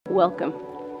Welcome.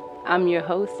 I'm your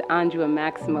host, Andrea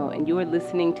Maximo, and you are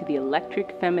listening to the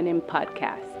Electric Feminine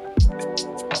Podcast.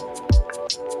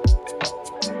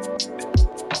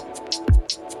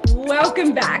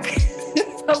 Welcome back.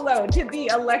 Hello to the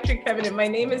Electric Feminine. My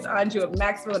name is Andrea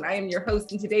Maximo, and I am your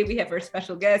host. And today we have our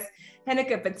special guest,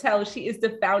 Hennika Patel. She is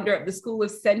the founder of the School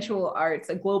of Sensual Arts,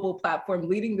 a global platform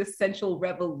leading the sensual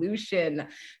revolution.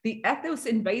 The ethos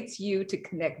invites you to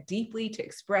connect deeply, to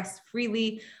express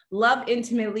freely, love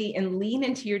intimately, and lean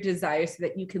into your desires so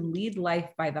that you can lead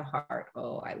life by the heart.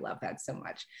 Oh, I love that so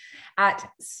much. At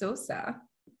SOSA,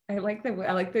 I like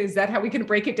that. Is that how we can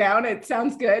break it down? It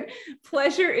sounds good.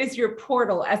 Pleasure is your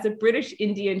portal. As a British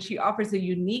Indian, she offers a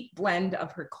unique blend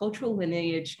of her cultural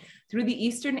lineage through the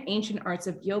Eastern ancient arts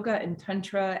of yoga and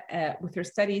Tantra with her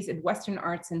studies in Western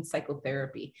arts and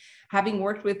psychotherapy. Having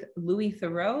worked with Louis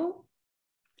Theroux,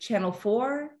 Channel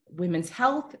 4, Women's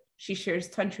Health, she shares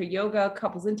Tantra yoga,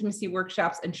 couples intimacy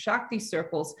workshops, and Shakti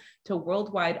circles to a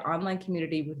worldwide online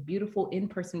community with beautiful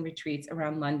in-person retreats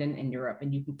around London and Europe.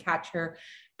 And you can catch her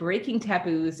breaking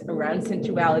taboos around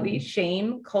sensuality,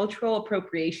 shame, cultural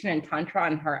appropriation, and Tantra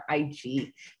on her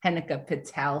IG, Hennika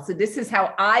Patel. So this is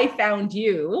how I found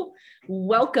you.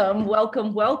 Welcome,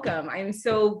 welcome, welcome. I'm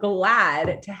so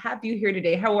glad to have you here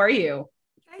today. How are you?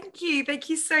 Thank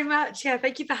you so much. Yeah,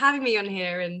 thank you for having me on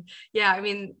here. And yeah, I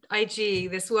mean,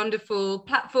 IG, this wonderful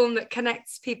platform that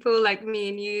connects people like me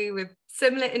and you with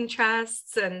similar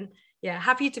interests, and yeah,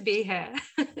 happy to be here.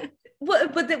 Well,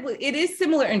 but it is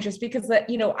similar interest because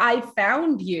I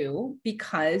found you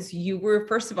because you were,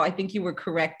 first of all, I think you were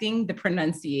correcting the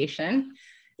pronunciation.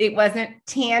 It wasn't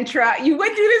Tantra. You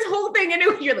went through this whole thing and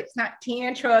you're like, it's not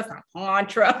Tantra, it's not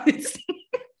Tantra.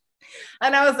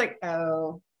 And I was like,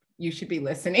 oh, you should be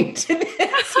listening to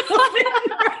this one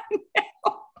right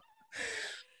now.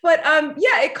 But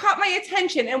yeah, it caught my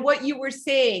attention and what you were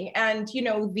saying. And,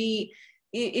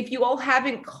 if you all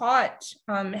haven't caught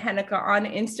Hennika on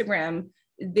Instagram,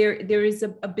 there is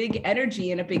a big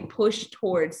energy and a big push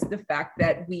towards the fact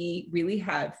that we really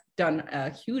have done a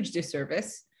huge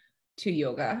disservice to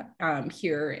yoga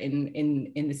here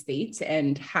in the States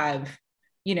and have,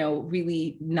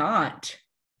 really not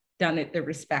done it the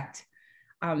respect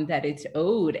that it's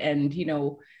owed. And,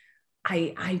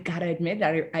 I gotta admit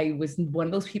that I was one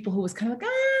of those people who was kind of like,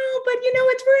 oh, but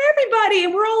it's for everybody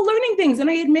and we're all learning things. And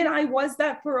I admit I was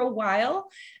that for a while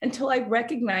until I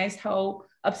recognized how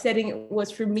upsetting it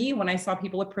was for me when I saw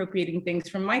people appropriating things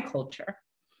from my culture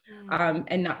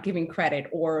and not giving credit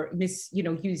or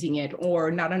using it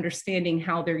or not understanding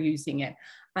how they're using it.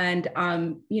 And,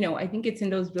 I think it's in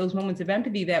those moments of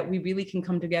empathy that we really can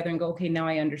come together and go, okay, now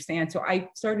I understand. So I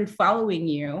started following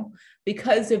you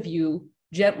because of you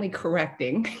gently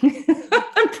correcting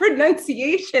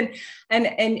pronunciation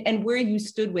and where you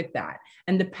stood with that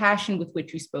and the passion with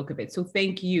which you spoke of it. So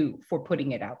thank you for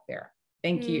putting it out there.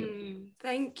 Thank you.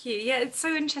 Thank you. Yeah, it's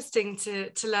so interesting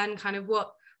to learn kind of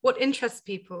what interests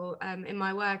people in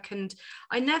my work. And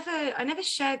I never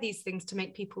share these things to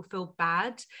make people feel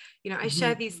bad. I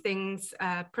share these things,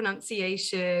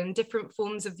 pronunciation, different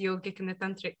forms of the yogic and the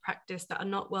tantric practice that are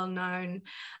not well known,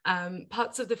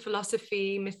 parts of the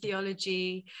philosophy,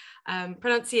 mythology,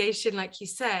 pronunciation, like you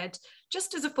said,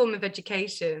 just as a form of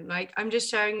education. Like I'm just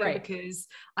sharing them because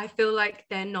I feel like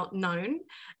they're not known.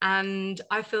 And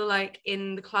I feel like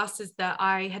in the classes that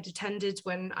I had attended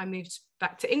when I moved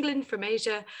back to England from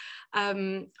Asia,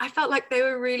 I felt like they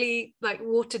were really like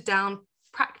watered down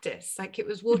practice. Like it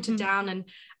was watered down,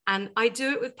 and I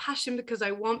do it with passion because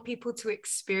I want people to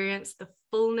experience the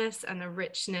fullness and the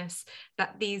richness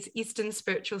that these Eastern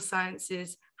spiritual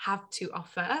sciences have to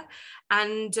offer.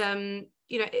 And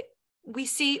we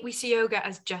see yoga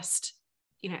as just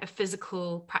a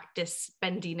physical practice,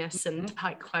 bendiness and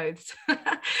tight clothes.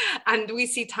 And we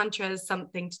see Tantra as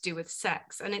something to do with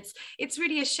sex. And it's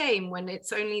really a shame when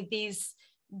it's only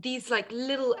these like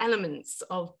little elements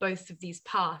of both of these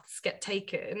paths get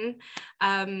taken,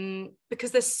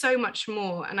 because there's so much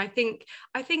more. And I think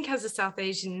as a South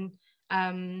Asian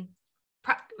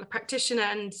practitioner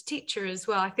and teacher as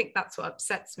well, I think that's what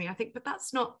upsets me. I think, but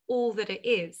that's not all that it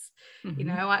is,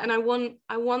 and I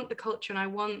want the culture and I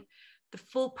want the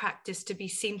full practice to be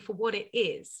seen for what it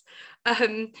is.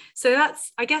 So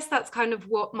I guess that's kind of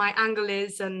what my angle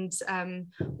is, and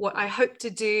what I hope to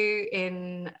do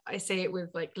I say it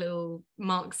with like little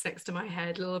marks next to my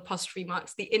head, little apostrophe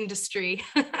marks, the industry.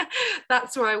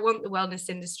 That's where I want the wellness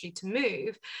industry to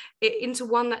move into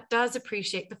one that does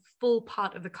appreciate the full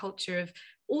part of the culture of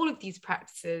all of these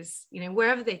practices,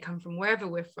 wherever they come from, wherever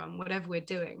we're from, whatever we're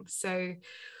doing. So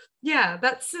yeah,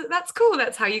 that's cool.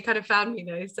 That's how you kind of found me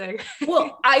though. So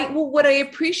what I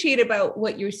appreciate about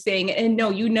what you're saying, and no,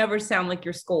 you never sound like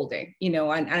you're scolding,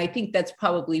 and I think that's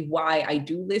probably why I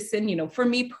do listen. For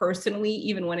me personally,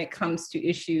 even when it comes to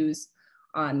issues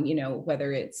on,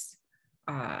 whether it's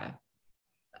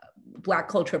Black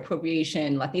culture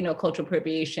appropriation, Latino culture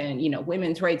appropriation,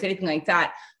 women's rights, anything like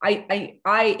that.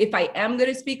 If I am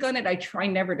going to speak on it, I try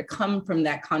never to come from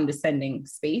that condescending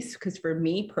space, because for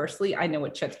me personally, I know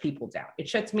it shuts people down. It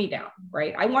shuts me down,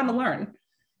 right? I want to learn.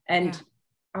 And,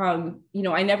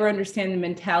 I never understand the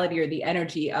mentality or the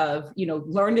energy of,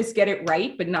 learn to get it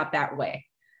right, but not that way.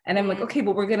 And I'm like, okay,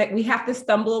 but we have to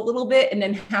stumble a little bit and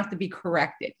then have to be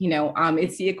corrected.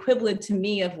 It's the equivalent to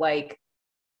me of like,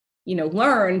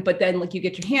 learn, but then like you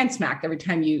get your hand smacked every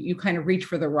time you kind of reach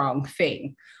for the wrong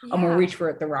thing, or reach for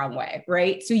it the wrong way.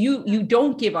 Right. So you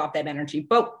don't give off that energy,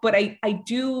 but I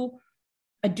do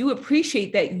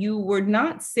appreciate that you were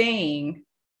not saying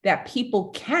that people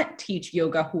can't teach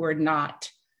yoga who are not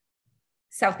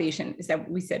South Asian. Is that what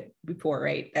we said before?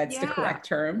 Right. That's the correct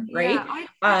term, right?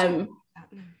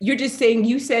 You're just saying,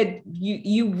 you said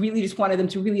you really just wanted them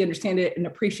to really understand it and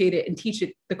appreciate it and teach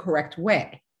it the correct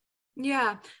way.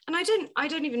 Yeah. And I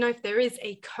don't even know if there is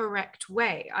a correct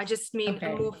way. I just mean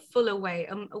a more fuller way,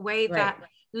 a way that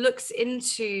looks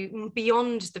into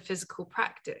beyond the physical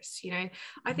practice.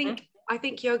 I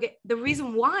think yoga, the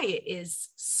reason why it is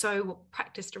so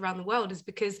practiced around the world is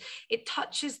because it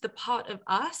touches the part of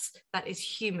us that is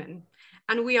human.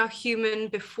 And we are human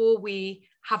before we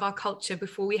have our culture,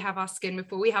 before we have our skin,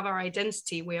 before we have our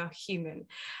identity, we are human.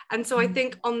 And so I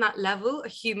think on that level, a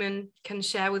human can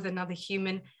share with another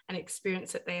human an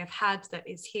experience that they have had that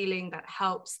is healing, that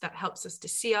helps us to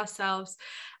see ourselves.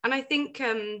 And I think,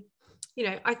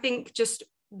 I think just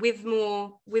with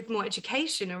more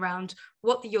education around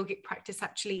what the yogic practice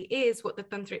actually is, what the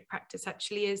tantric practice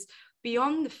actually is,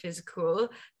 beyond the physical,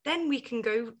 then we can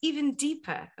go even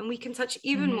deeper and we can touch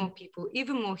even more people,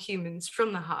 even more humans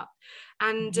from the heart.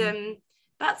 And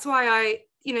that's why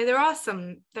there are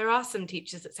some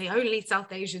teachers that say only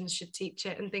South Asians should teach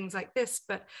it and things like this,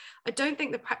 but I don't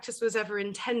think the practice was ever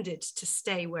intended to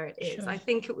stay where it is. Sure. I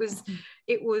think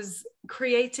it was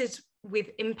created with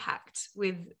impact,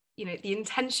 with the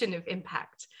intention of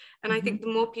impact. And I think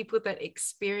the more people that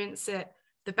experience it,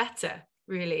 the better,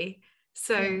 really.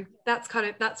 So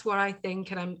that's what I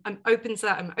think, and I'm open to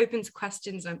that. I'm open to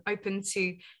questions. I'm open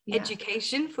to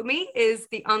education. For me, is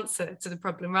the answer to the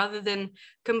problem, rather than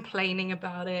complaining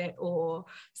about it or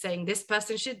saying this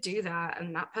person should do that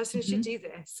and that person should do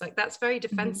this. Like, that's very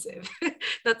defensive.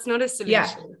 That's not a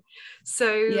solution.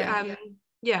 So I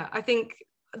think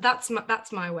that's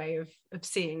my way of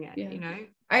seeing it.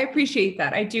 I appreciate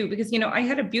that. I do, because I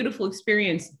had a beautiful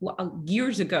experience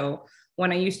years ago when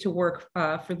I used to work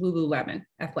for Lululemon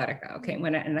Athletica. Okay,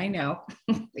 and I know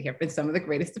they have been some of the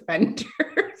greatest offenders.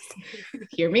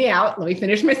 Hear me out. Let me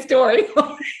finish my story.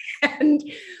 And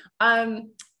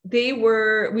we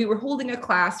were holding a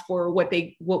class for what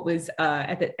was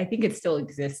I think it still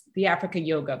exists, the African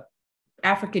Yoga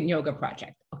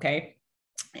Project. Okay,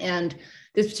 and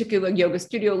this particular yoga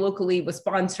studio locally was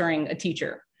sponsoring a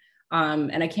teacher.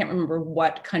 And I can't remember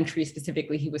what country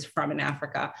specifically he was from in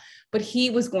Africa, but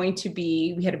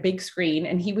we had a big screen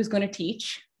and he was going to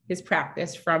teach his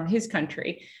practice from his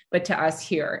country, but to us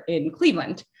here in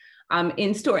Cleveland,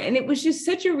 in store. And it was just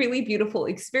such a really beautiful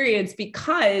experience,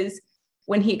 because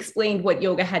when he explained what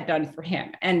yoga had done for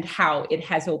him and how it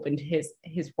has opened his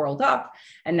world up,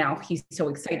 and now he's so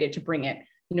excited to bring it,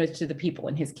 to the people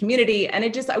in his community. And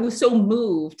I was so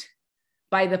moved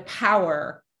by the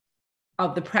power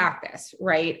of the practice,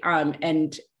 right?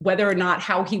 And whether or not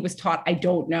how he was taught, I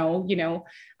don't know,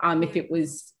 if it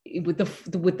was with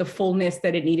the fullness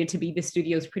that it needed to be. The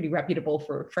studio is pretty reputable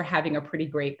for having a pretty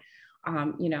great,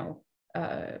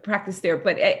 practice there.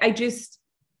 But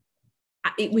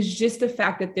it was just the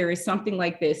fact that there is something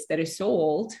like this that is so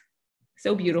old,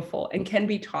 so beautiful, and can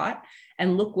be taught,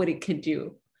 and look what it could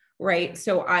do. Right.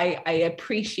 So I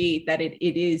appreciate that it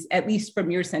is, at least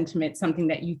from your sentiment, something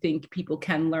that you think people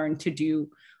can learn to do,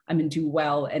 do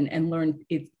well, and learn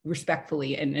it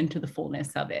respectfully and to the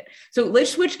fullness of it. So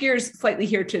let's switch gears slightly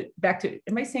here back to,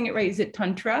 am I saying it right? Is it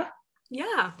Tantra?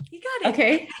 Yeah, you got it.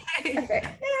 Okay.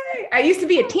 Okay. I used to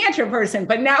be a Tantra person,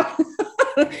 but now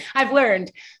I've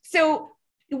learned. So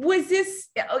was this,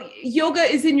 yoga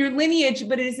is in your lineage,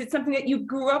 but is it something that you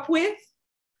grew up with?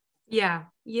 Yeah,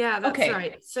 that's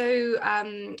right. So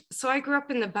I grew up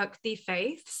in the Bhakti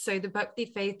faith. So the Bhakti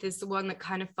faith is the one that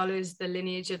kind of follows the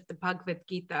lineage of the Bhagavad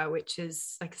Gita, which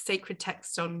is like a sacred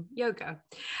text on yoga.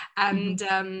 And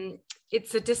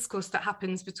it's a discourse that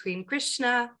happens between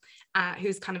Krishna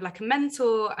who's kind of like a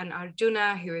mentor, and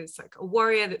Arjuna, who is like a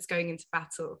warrior that's going into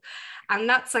battle. And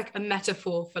that's like a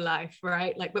metaphor for life,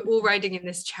 right? Like we're all riding in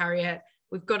this chariot.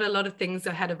 We've got a lot of things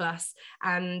ahead of us,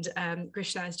 and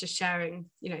Krishna is just sharing,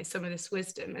 some of this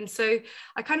wisdom. And so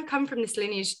I kind of come from this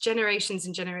lineage, generations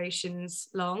and generations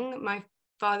long. My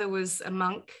father was a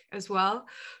monk as well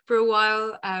for a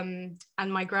while, and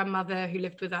my grandmother, who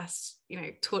lived with us,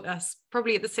 taught us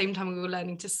probably at the same time we were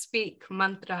learning to speak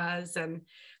mantras, and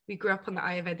we grew up on the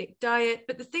Ayurvedic diet.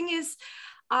 But the thing is,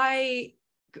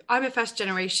 I'm a first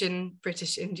generation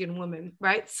British Indian woman,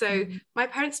 right? So my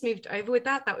parents moved over with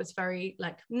that. That was very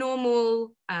like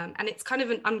normal. And it's kind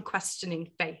of an unquestioning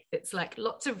faith. It's like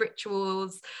lots of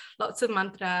rituals, lots of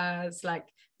mantras, like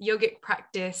yogic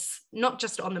practice, not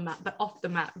just on the mat, but off the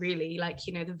mat, really, like,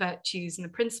 the virtues and the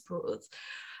principles.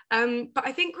 But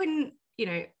I think when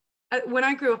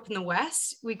I grew up in the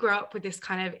West, we grew up with this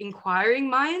kind of inquiring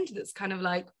mind that's kind of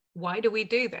like, why do we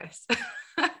do this?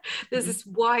 There's this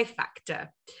why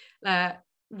factor.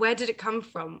 Where did it come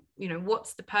from?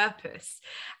 What's the purpose?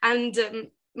 And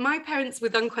my parents,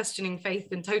 with unquestioning faith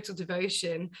and total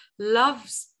devotion,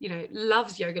 loves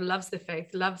yoga, loves the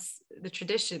faith, loves the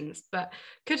traditions, but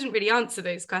couldn't really answer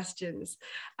those questions.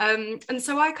 And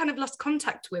so I kind of lost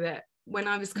contact with it when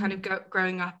I was kind of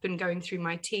growing up and going through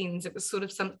my teens. It was sort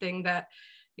of something that,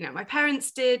 my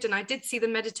parents did, and I did see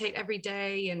them meditate every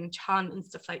day and chant and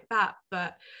stuff like that.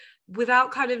 But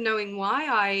without kind of knowing why,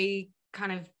 I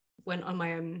kind of went on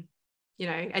my own,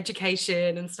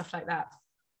 education and stuff like that.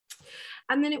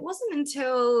 And then it wasn't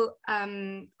until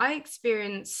I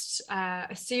experienced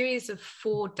a series of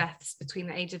 4 deaths between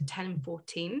the age of 10 and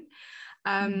 14.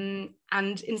 And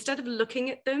instead of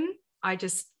looking at them, I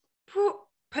just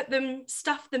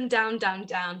stuffed them down,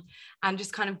 and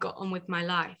just kind of got on with my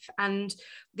life. And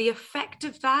the effect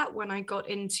of that when I got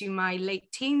into my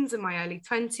late teens and my early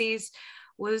 20s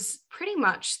was pretty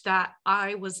much that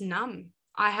I was numb.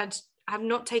 I have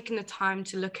not taken the time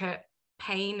to look at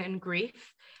pain and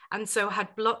grief. And so I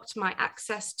had blocked my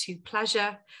access to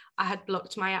pleasure. I had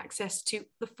blocked my access to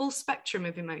the full spectrum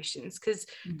of emotions. Because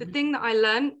the thing that I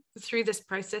learned through this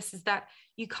process is that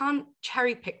you can't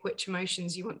cherry pick which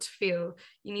emotions you want to feel.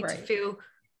 You need to feel,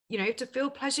 to feel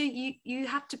pleasure, you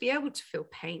have to be able to feel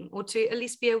pain, or to at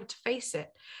least be able to face it.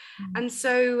 And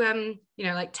so,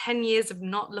 like 10 years of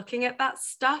not looking at that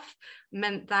stuff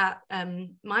meant that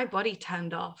my body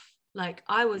turned off. Like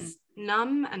I was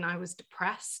numb, and I was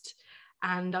depressed,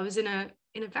 and I was in a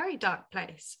very dark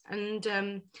place. And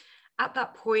at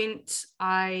that point,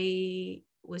 I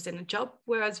was in a job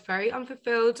where I was very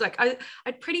unfulfilled. Like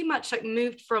I'd pretty much like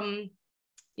moved from,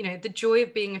 the joy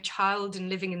of being a child and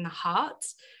living in the heart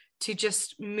to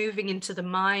just moving into the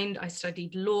mind. I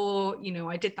studied law,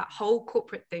 I did that whole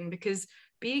corporate thing because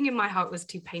being in my heart was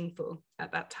too painful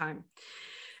at that time.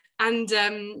 And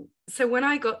so when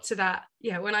I got to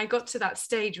that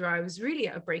stage where I was really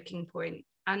at a breaking point,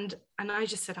 and I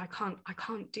just said, I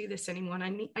can't do this anymore.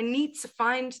 And I need to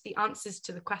find the answers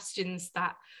to the questions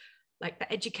that, like,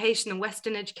 the education, the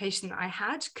Western education that I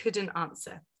had couldn't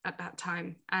answer at that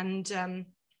time. And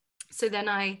so then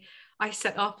I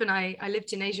set off, and I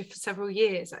lived in Asia for several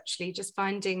years, actually, just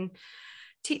finding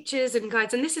teachers and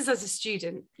guides. And this is as a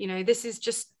student, this is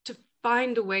just to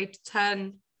find a way to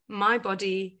turn my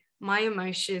body, my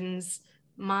emotions,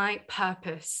 my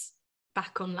purpose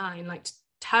back online, like to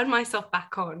turn myself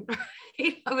back on.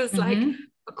 I was like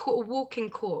a walking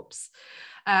corpse.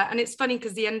 And it's funny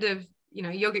because the end of,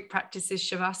 yogic practice is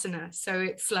Shavasana. So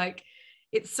it's like,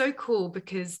 it's so cool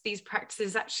because these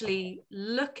practices actually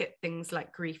look at things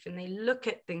like grief, and they look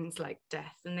at things like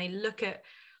death, and they look at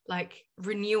like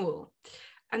renewal.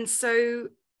 And so,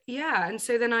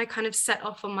 then I kind of set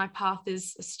off on my path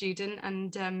as a student,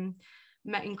 and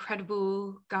met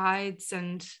incredible guides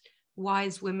and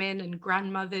wise women and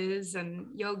grandmothers and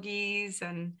yogis,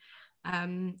 and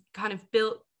kind of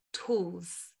built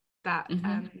tools that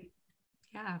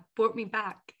brought me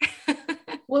back.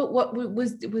 Well, what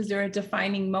was there a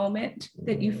defining moment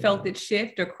that you felt it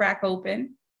shift or crack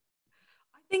open?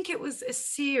 I think it was a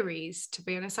series, to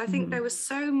be honest. I think there was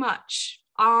so much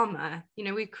armor.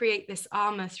 We create this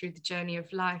armor through the journey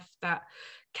of life that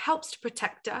helps to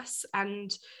protect us.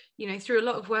 And through a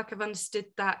lot of work, I've understood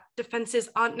that defenses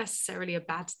aren't necessarily a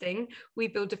bad thing. We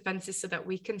build defenses so that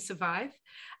we can survive.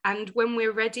 And when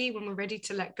we're ready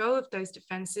to let go of those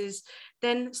defenses,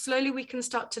 then slowly we can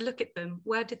start to look at them.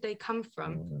 Where did they come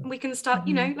from? And we can start,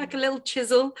 like a little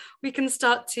chisel, we can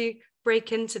start to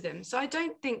break into them. So I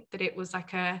don't think that it was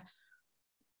like a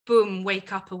boom,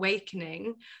 wake up,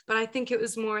 awakening, but I think it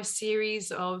was more a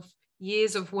series of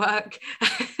years of work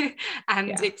and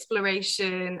Yeah.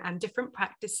 exploration and different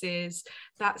practices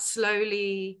that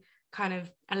slowly kind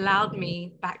of allowed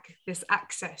me back this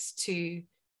access to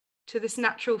this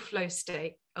natural flow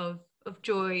state of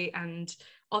joy and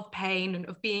of pain, and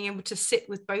of being able to sit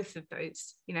with both of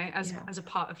those, you know, as a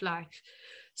part of life.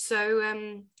 So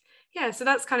yeah, so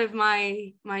that's kind of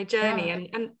my journey. Yeah.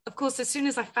 And of course, as soon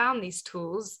as I found these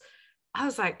tools, I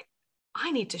was like,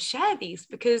 I need to share these,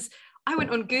 because I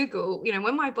went on Google, you know,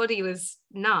 when my body was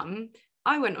numb,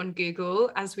 I went on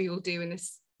Google, as we all do in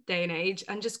this day and age,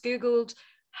 and just Googled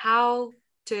how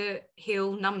to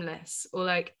heal numbness, or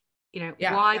like, you know,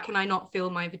 why can I not feel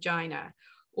my vagina,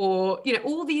 or, you know,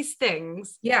 all these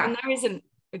things. Yeah. And there isn't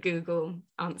a Google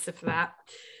answer for that.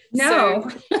 No.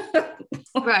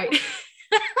 So, right.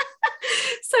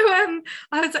 So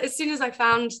I was, as soon as I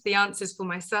found the answers for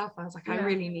myself, I was like, I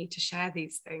really need to share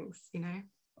these things, you know.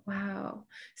 Wow.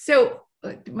 So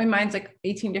my mind's like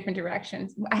 18 different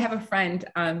directions. I have a friend,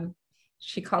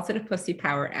 she calls it a pussy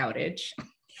power outage.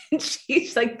 And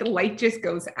she's like, the light just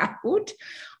goes out.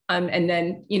 And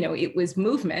then, you know, it was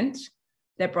movement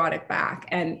that brought it back.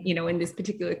 And, you know, in this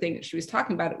particular thing that she was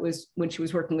talking about, it was when she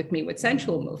was working with me with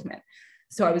sensual movement.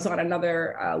 So I was on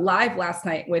another live last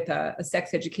night with a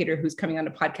sex educator who's coming on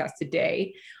a podcast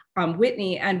today,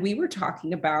 Whitney, and we were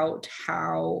talking about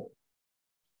how,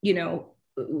 you know,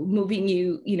 moving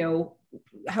you, you know,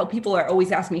 how people are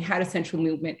always asking me, how does sensual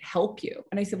movement help you?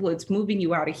 And I said, well, it's moving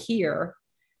you out of here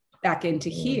back into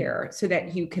here, so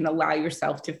that you can allow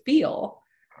yourself to feel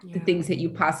the things that you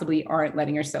possibly aren't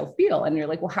letting yourself feel. And you're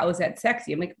like, well, how is that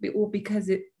sexy? I'm like, well,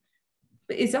 because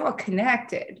it's all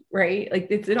connected, right? Like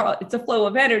it's a flow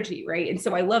of energy, right? And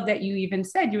so I love that you even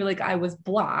said, you were like, I was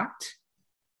blocked.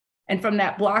 And from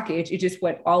that blockage, it just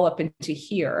went all up into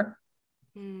here,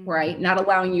 right? Not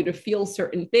allowing you to feel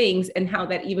certain things, and how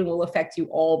that even will affect you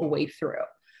all the way through,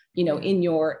 you know, in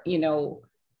your, you know,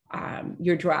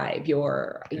 your drive,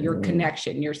 your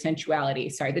connection, your sensuality.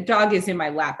 Sorry, the dog is in my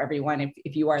lap, everyone,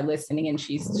 if you are listening, and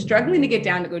she's struggling to get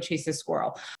down to go chase a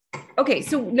squirrel. Okay,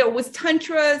 so no, was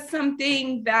Tantra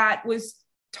something that was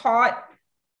taught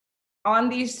on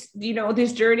these, you know,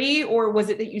 this journey, or was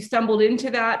it that you stumbled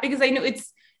into that? Because I know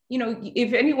it's, you know,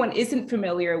 if anyone isn't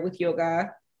familiar with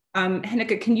yoga,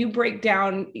 Henneke, can you break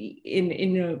down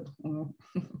in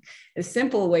as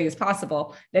simple a way as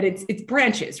possible that it's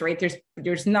branches, right?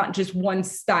 There's not just one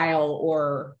style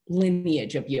or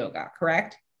lineage of yoga,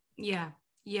 correct? Yeah,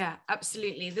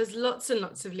 absolutely. There's lots and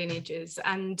lots of lineages,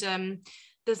 and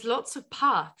there's lots of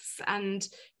paths, and,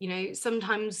 you know,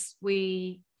 sometimes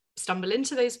we stumble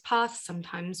into those paths,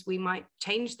 sometimes we might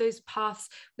change those paths.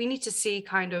 We need to see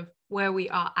kind of where we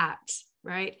are at,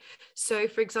 right? So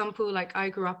for example, like I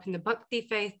grew up in the Bhakti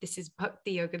faith. This is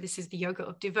Bhakti yoga. This is the yoga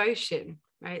of devotion,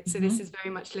 right? So this is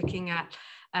very much looking at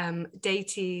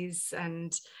deities,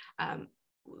 and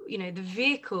you know, the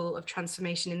vehicle of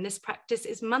transformation in this practice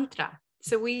is mantra.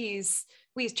 So we use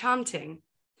chanting.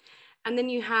 And then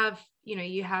you have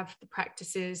the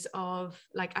practices of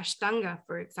like Ashtanga,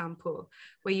 for example,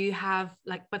 where you have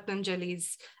like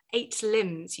Patanjali's 8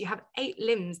 limbs. You have 8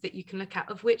 limbs that you can look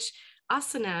at, of which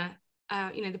asana,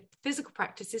 you know, the physical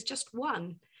practice is just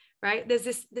one, right?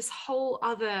 There's this whole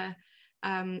other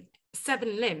 7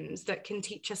 limbs that can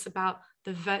teach us about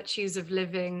the virtues of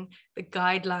living, the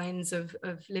guidelines of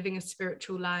living a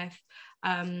spiritual life,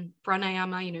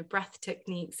 pranayama, you know, breath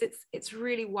techniques. It's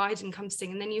really wide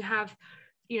encompassing. And then you have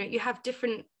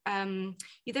different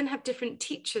you then have different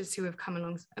teachers who have come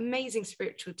along, amazing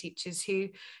spiritual teachers who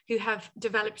have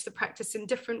developed the practice in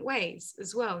different ways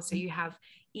as well. So you have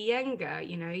Iyengar,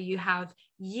 you know, you have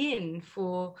Yin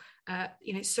for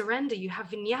you know, surrender, you have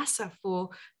Vinyasa for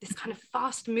this kind of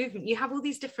fast movement. You have all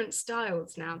these different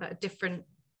styles now that are different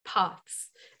paths,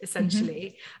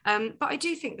 essentially. But I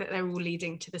do think that they're all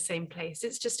leading to the same place.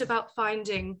 It's just about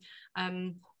finding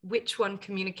which one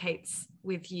communicates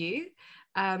with you.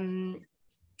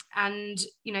 And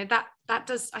you know, that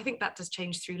does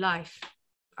change through life.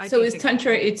 So is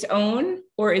Tantra its own,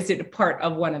 or is it a part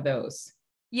of one of those?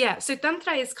 Yeah, so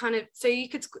Tantra is kind of, so you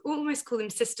could almost call them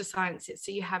sister sciences.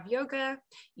 So you have yoga,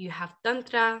 you have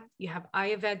Tantra, you have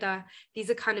Ayurveda. These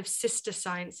are kind of sister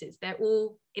sciences. They're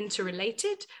all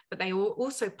interrelated, but they are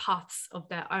also paths of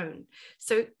their own.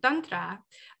 So Tantra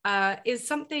is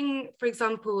something, for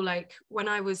example, like when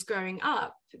I was growing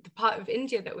up, the part of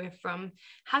India that we're from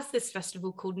has this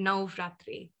festival called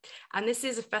Navratri. And this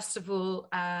is a festival,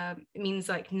 it means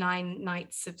like 9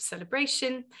 nights of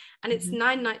celebration. And it's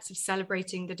 9 nights of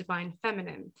celebrating the divine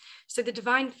feminine. So the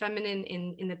divine feminine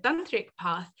in the Tantric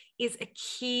path is a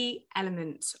key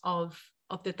element of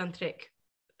the Tantric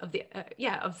of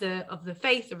the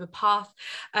faith, of the path.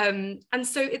 And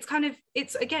so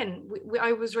it's again,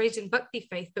 I was raised in Bhakti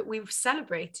faith, but we've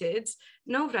celebrated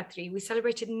Navratri. We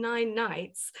celebrated 9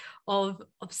 nights of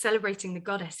celebrating the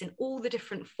goddess in all the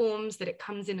different forms that it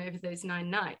comes in over those 9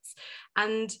 nights.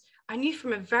 And I knew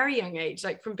from a very young age,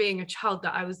 like from being a child,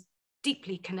 that I was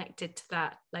deeply connected to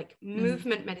that, like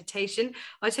movement meditation.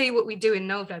 I'll tell you what we do in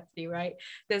Navratri, right?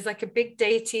 There's like a big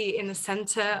deity in the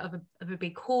center of a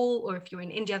big hall, or if you're in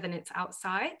India, then it's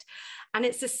outside. And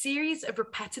it's a series of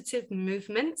repetitive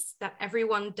movements that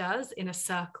everyone does in a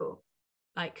circle,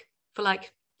 like for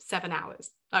like 7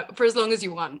 hours, like for as long as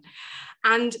you want.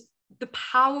 And the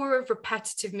power of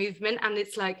repetitive movement, and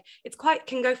it's like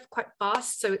can go quite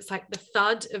fast, so it's like the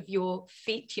thud of your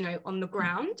feet, you know, on the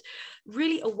ground,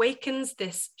 really awakens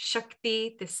this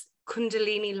Shakti, this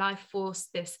Kundalini life force,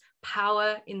 this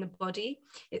power in the body.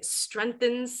 It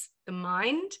strengthens the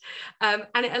mind, and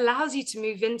it allows you to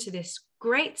move into this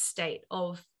great state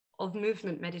of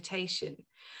movement meditation.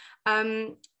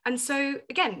 And so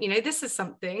again, you know, this is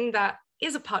something that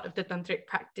is a part of the tantric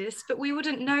practice, but we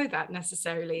wouldn't know that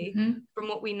necessarily from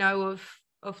what we know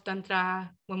of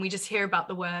tantra. When we just hear about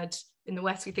the word in the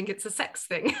West, we think it's a sex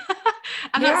thing.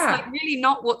 And that's like really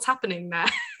not what's happening there.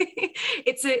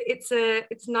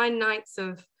 It's 9 nights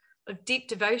of deep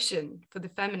devotion for the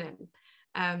feminine.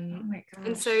 Oh my gosh.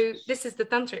 And so this is the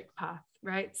tantric path,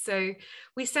 right? So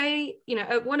we say, you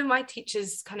know, one of my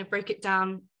teachers kind of broke it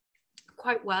down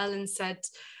quite well and said,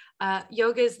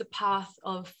 yoga is the path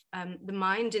of the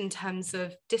mind in terms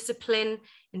of discipline,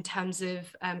 in terms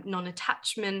of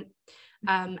non-attachment.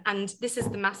 And this is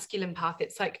the masculine path.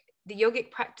 It's like the yogic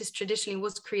practice traditionally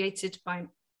was created by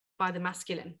the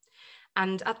masculine.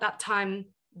 And at that time,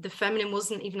 the feminine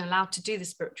wasn't even allowed to do the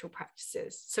spiritual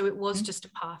practices. So it was just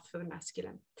a path for the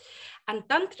masculine. And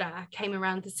Tantra came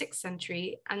around the 6th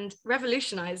century and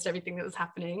revolutionized everything that was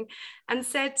happening and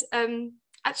said,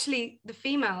 actually, the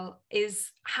female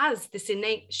has this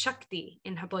innate Shakti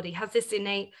in her body, has this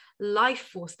innate life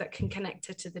force that can connect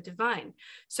her to the divine.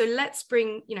 So let's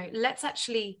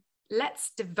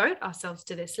devote ourselves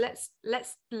to this.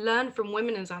 Let's learn from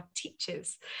women as our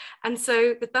teachers. And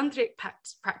so the tantric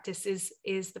practice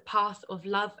is the path of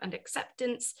love and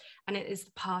acceptance, and it is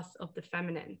the path of the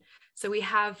feminine. So we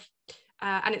have,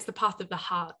 and it's the path of the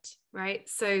heart, right?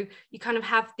 So you kind of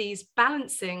have these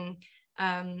balancing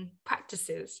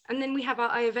practices. And then we have our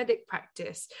Ayurvedic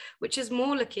practice, which is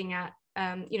more looking at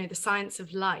the science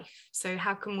of life. So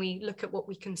how can we look at what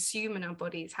we consume in our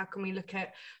bodies? How can we look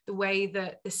at the way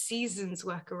that the seasons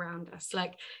work around us?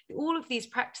 Like all of these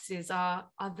practices are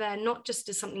there not just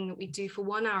as something that we do for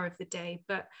 1 hour of the day,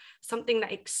 but something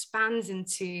that expands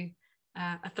into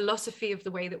a philosophy of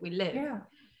the way that we live. Yeah.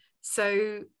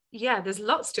 So yeah, there's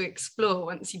lots to explore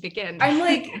once you begin. I'm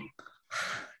like,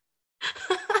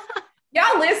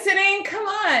 y'all listening? Come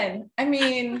on. I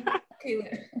mean,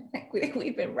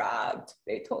 we've been robbed.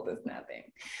 They told us nothing.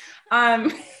 I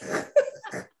was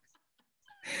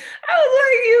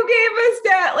like, you gave us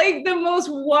that, like the most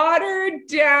watered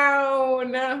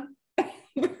down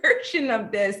version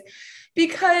of this,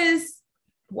 because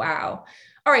wow.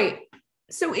 All right.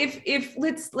 So if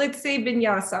let's say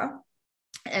vinyasa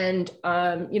and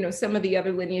some of the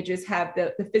other lineages have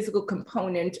the physical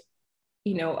component,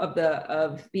 of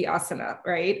the asana,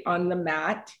 right? On the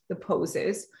mat, the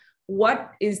poses.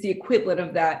 What is the equivalent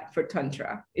of that for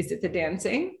Tantra? Is it the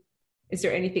dancing? Is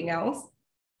there anything else?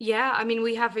 Yeah, I mean,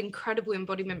 we have incredible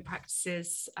embodiment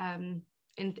practices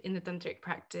in the tantric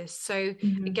practice. So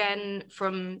again,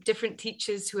 from different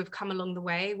teachers who have come along the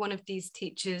way. One of these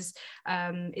teachers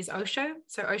is Osho.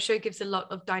 So Osho gives a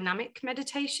lot of dynamic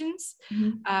meditations,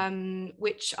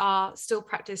 which are still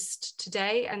practiced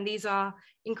today. And these are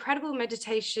incredible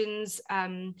meditations.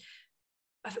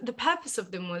 The purpose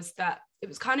of them was that it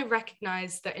was kind of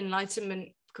recognized that enlightenment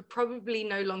could probably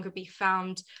no longer be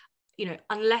found,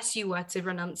 unless you were to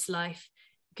renounce life,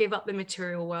 give up the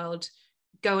material world,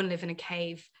 go and live in a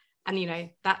cave.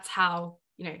 And, that's how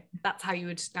you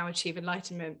would now achieve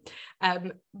enlightenment.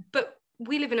 But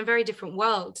we live in a very different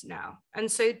world now.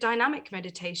 And so dynamic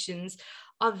meditations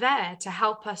are there to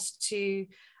help us to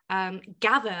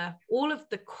gather all of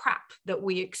the crap that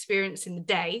we experience in the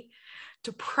day,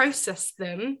 to process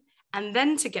them, and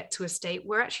then to get to a state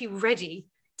where we're actually ready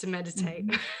to meditate.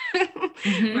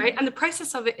 Right? And the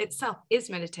process of it itself is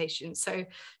meditation. So,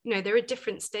 there are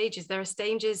different stages. There are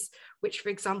stages which, for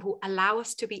example, allow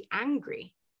us to be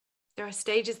angry. There are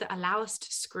stages that allow us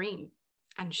to scream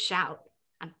and shout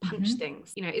and punch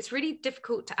things. You know, it's really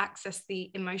difficult to access the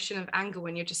emotion of anger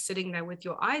when you're just sitting there with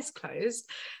your eyes closed.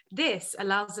 This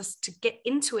allows us to get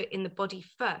into it in the body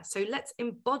first. So let's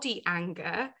embody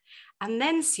anger and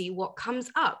then see what comes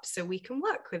up so we can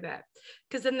work with it.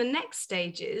 Because then the next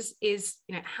stage is,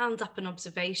 you know, hand up an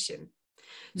observation.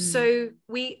 So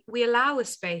we allow a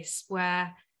space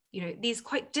where, you know, these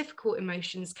quite difficult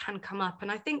emotions can come up.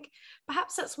 And I think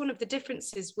perhaps that's one of the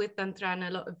differences with Tantra and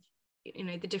a lot of, you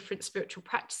know, the different spiritual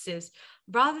practices.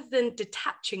 Rather than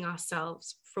detaching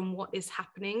ourselves from what is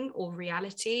happening or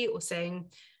reality, or saying,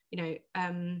 you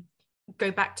know,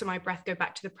 go back to my breath, go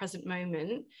back to the present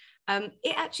moment,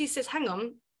 it actually says, hang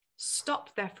on,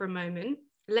 stop there for a moment.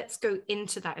 Let's go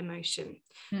into that emotion.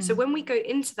 So when we go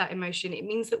into that emotion, it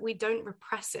means that we don't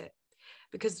repress it,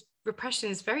 because repression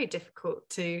is very difficult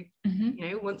to, you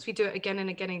know, once we do it again and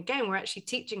again and again, we're actually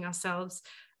teaching ourselves,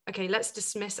 okay, let's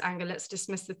dismiss anger. Let's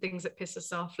dismiss the things that piss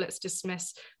us off. Let's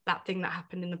dismiss that thing that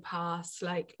happened in the past.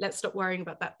 Like, let's stop worrying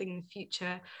about that thing in the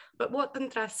future. But what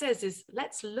Tantra says is,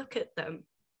 let's look at them.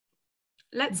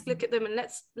 Let's look at them, and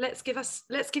let's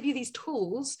give you these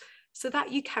tools so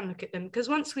that you can look at them. Because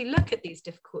once we look at these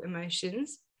difficult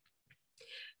emotions,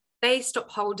 they stop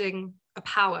holding a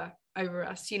power over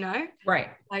us, you know? Right.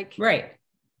 Like, right.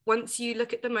 Once you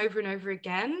look at them over and over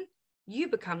again, you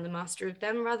become the master of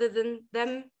them rather than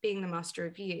them being the master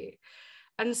of you.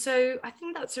 And so I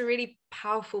think that's a really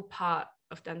powerful part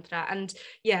of Tantra. And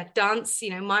yeah, dance, you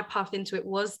know, my path into it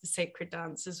was the sacred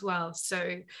dance as well.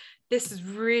 So this is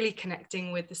really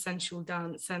connecting with the sensual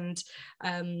dance and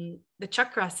the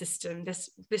chakra system, this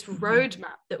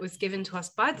roadmap that was given to us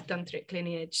by the tantric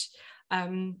lineage,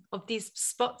 of these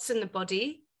spots in the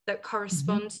body that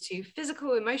correspond to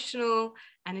physical, emotional,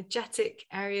 energetic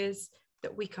areas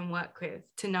that we can work with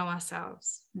to know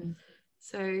ourselves.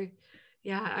 So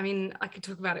yeah, I mean, I could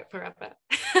talk about it forever.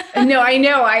 No, I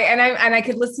know. I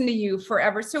could listen to you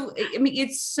forever. So I mean,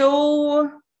 it's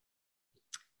so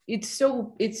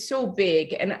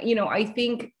big. And you know, I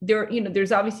think there, you know,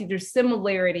 there's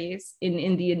similarities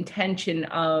in the intention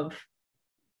of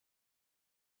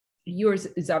yours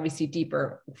is obviously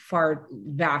deeper, far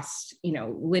vast, you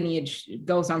know, lineage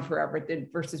goes on forever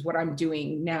versus what I'm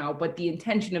doing now. But the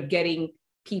intention of getting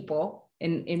people,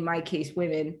 in my case,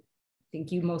 women, I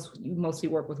think you mostly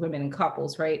work with women and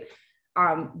couples, right?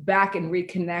 Back and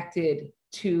reconnected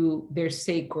to their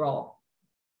sacral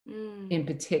in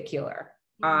particular.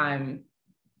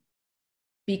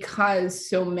 Because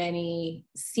so many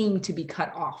seem to be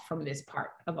cut off from this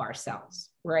part of ourselves,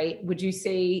 right? Would you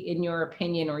say, in your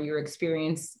opinion or your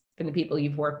experience from the people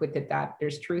you've worked with, that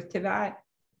there's truth to that?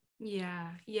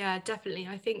 Yeah, definitely.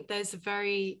 I think there's a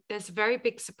very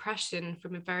big suppression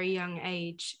from a very young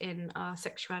age in our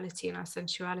sexuality and our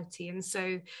sensuality. And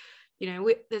so, you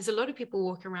know, there's a lot of people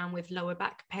walking around with lower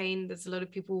back pain. There's a lot of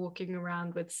people walking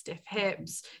around with stiff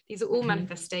hips. These are all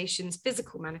manifestations,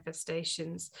 physical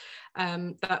manifestations,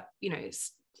 that, you know,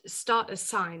 start as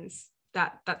signs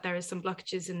that there are some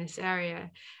blockages in this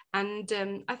area. And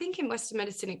I think in Western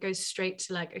medicine, it goes straight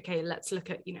to like, okay, let's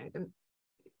look at, you know,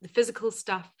 the physical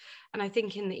stuff. And I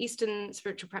think in the Eastern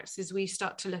spiritual practices, we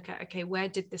start to look at, okay, where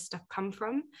did this stuff come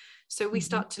from? So we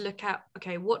start to look at,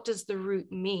 okay, what does the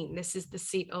root mean? This is the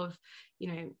seat of,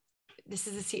 you know, this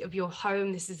is the seat of your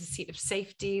home. This is the seat of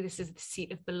safety. This is the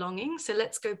seat of belonging. So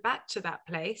let's go back to that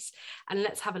place and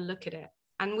let's have a look at it.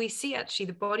 And we see actually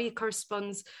the body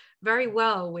corresponds very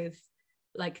well with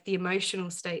like the emotional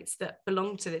states that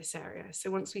belong to this area. So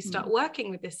once we start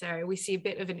working with this area, we see a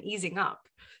bit of an easing up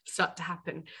start to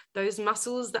happen. Those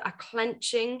muscles that are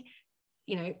clenching,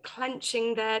 you know,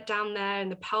 clenching there, down there in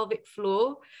the pelvic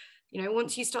floor, you know,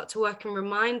 once you start to work and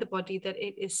remind the body that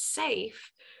it is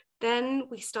safe, then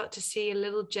we start to see a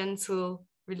little gentle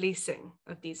releasing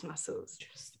of these muscles,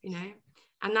 you know,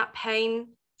 and that pain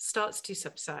starts to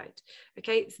subside.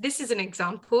 Okay, this is an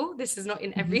example. This is not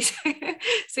in every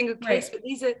single case, but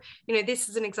these are, you know, this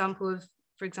is an example of,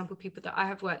 for example, people that I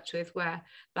have worked with where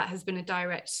that has been a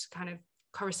direct kind of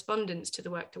correspondence to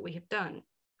the work that we have done.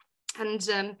 And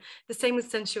the same with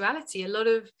sensuality. A lot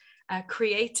of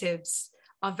creatives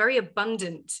are very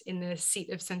abundant in the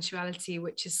seat of sensuality,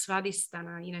 which is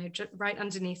Svadhisthana, you know, right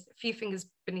underneath, a few fingers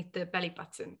beneath the belly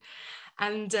button.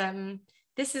 And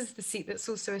this is the seat that's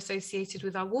also associated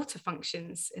with our water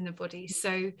functions in the body.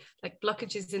 So like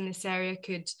blockages in this area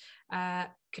could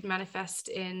manifest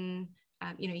in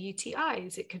you know,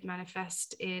 UTIs. It could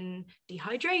manifest in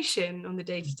dehydration on the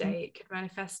day-to-day. It could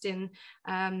manifest in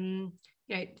you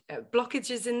know,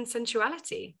 blockages in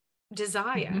sensuality,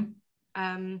 desire,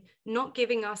 not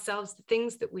giving ourselves the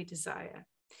things that we desire,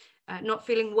 not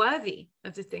feeling worthy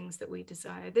of the things that we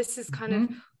desire. This is kind of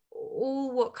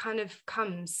all what kind of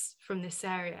comes from this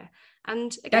area.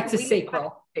 And again, that's a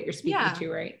sacral that you're speaking yeah,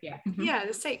 to, right? Yeah. Mm-hmm. Yeah,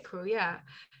 the sacral, yeah.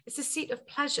 It's a seat of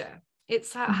pleasure.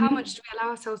 It's how Mm-hmm. much do we allow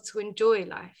ourselves to enjoy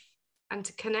life and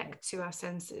to connect to our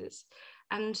senses.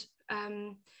 And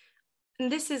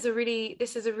this is a really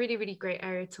really great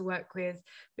area to work with,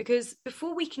 because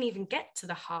before we can even get to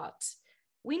the heart,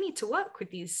 we need to work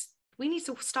with these. We need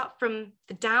to start from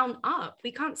the down up.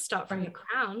 We can't start from the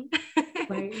crown.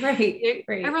 Right.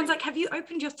 Everyone's like, have you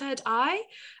opened your third eye?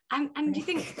 And you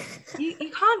think you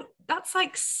can't. That's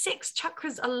like 6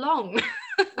 chakras along.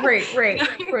 Right.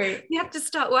 You have to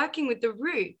start working with the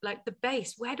root, like the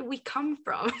base. Where do we come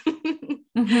from?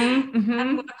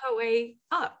 And work our way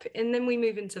up, and then we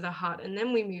move into the heart, and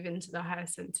then we move into the higher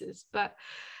senses. But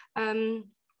I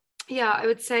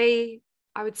would say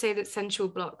that sensual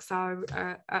blocks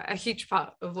are a huge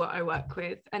part of what I work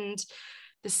with, and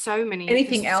there's so many.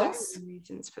 Anything else? So many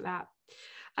reasons for that.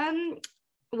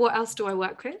 What else do I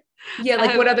work with? Yeah,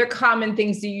 like what other common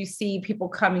things do you see people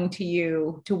coming to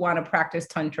you to want to practice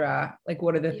Tantra? Like,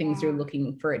 what are the things you're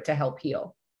looking for it to help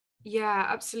heal? Yeah,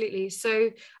 absolutely.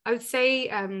 So I would say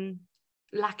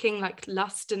lacking like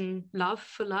lust and love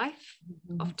for life,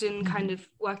 often kind of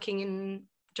working in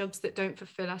jobs that don't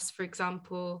fulfill us, for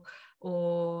example,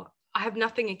 or I have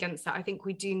nothing against that. I think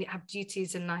we do have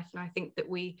duties in life, and I think that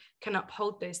we can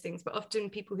uphold those things. But often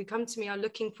people who come to me are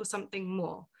looking for something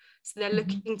more. So they're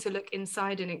looking to look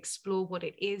inside and explore what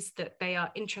it is that they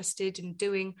are interested in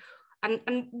doing.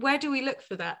 And where do we look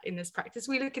for that in this practice?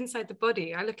 We look inside the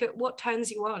body. I look at what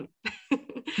turns you on.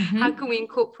 How can we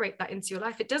incorporate that into your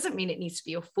life? It doesn't mean it needs to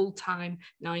be your full-time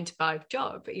 9-to-5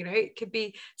 job. You know, it could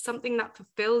be something that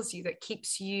fulfills you, that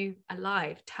keeps you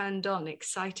alive, turned on,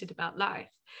 excited about life.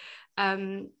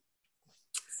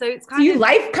 So it's kind of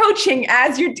life coaching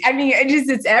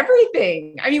it's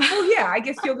everything. I mean, well, yeah, I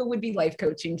guess yoga would be life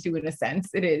coaching too, in a sense.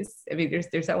 It is. I mean,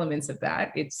 there's elements of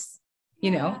that. It's,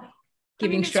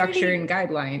 giving structure really, and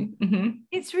guideline.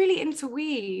 It's really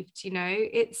interweaved,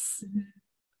 it's,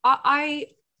 I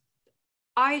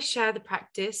share the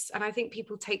practice, and I think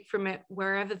people take from it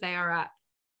wherever they are at,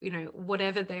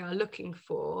 whatever they are looking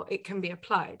for, it can be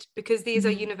applied, because these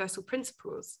are universal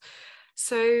principles.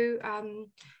 So,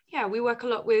 we work a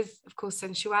lot with, of course,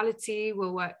 sensuality.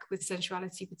 We'll work with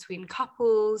sensuality between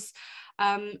couples,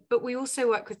 but we also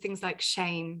work with things like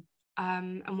shame,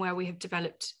 and where we have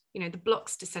developed, the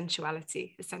blocks to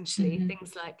sensuality, essentially,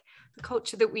 things like the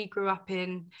culture that we grew up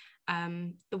in,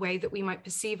 the way that we might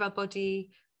perceive our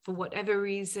body for whatever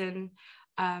reason.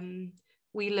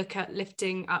 We look at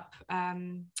lifting up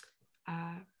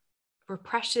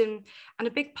repression, and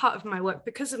a big part of my work,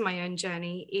 because of my own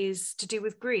journey, is to do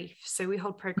with grief. So we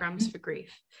hold programs for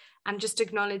grief, and just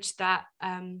acknowledge that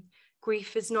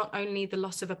grief is not only the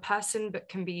loss of a person, but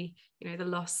can be, the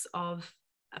loss of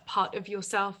a part of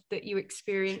yourself that you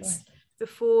experienced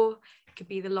before. It could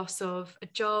be the loss of a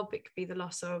job, it could be the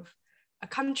loss of a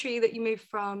country that you moved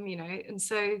from, and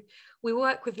so we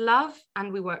work with love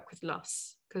and we work with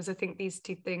loss, because I think these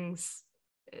two things,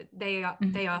 they are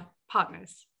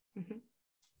partners.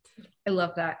 I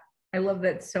love that. I love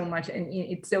that so much. And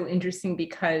it's so interesting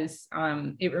because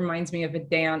it reminds me of a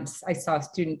dance I saw a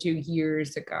student do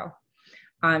years ago.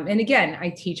 And again, I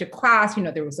teach a class,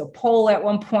 there was a pole at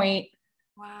one point.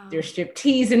 Wow. There's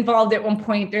striptease involved at one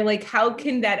point. They're like, how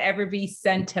can that ever be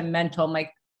sentimental? I'm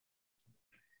like,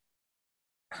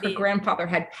 her grandfather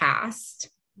had passed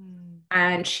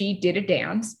and she did a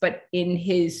dance, but in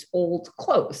his old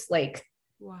clothes,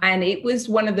 wow. And it was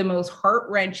one of the most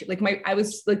heart-wrenching, I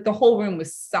was like, the whole room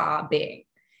was sobbing.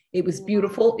 It was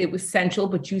beautiful. Wow. It was sensual,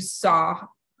 but you saw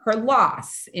her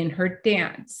loss in her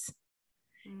dance.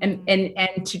 And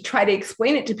to try to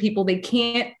explain it to people, they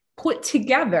can't put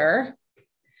together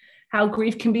how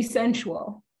grief can be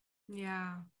sensual.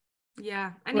 Yeah.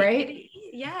 And right.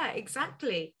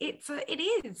 Exactly. It's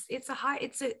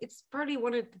probably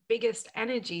one of the biggest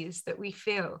energies that we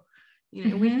feel. We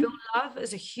feel love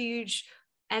as a huge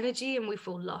energy, and we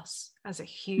feel loss as a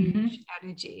huge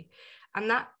energy, and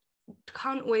that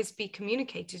can't always be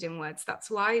communicated in words.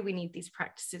 That's why we need these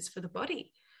practices for the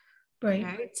body,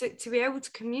 right? To be able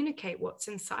to communicate what's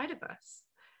inside of us.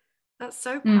 That's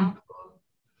so powerful.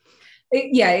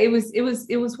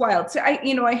 It was wild. So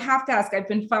I have to ask, I've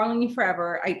been following you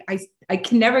forever. I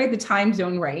can never get the time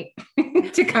zone right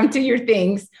to come to your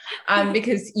things,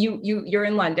 because you're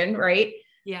in London, right?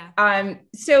 Yeah.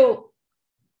 So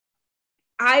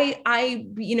like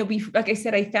I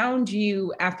said, I found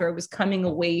you after I was coming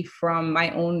away from my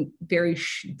own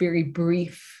very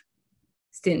brief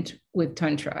stint with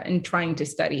Tantra and trying to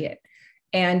study it.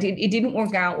 And it didn't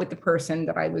work out with the person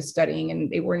that I was studying, and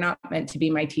they were not meant to be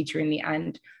my teacher in the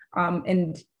end.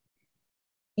 And,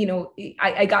 you know,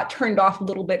 I got turned off a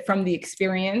little bit from the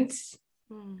experience.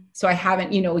 So I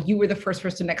haven't, you know, you were the first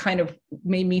person that kind of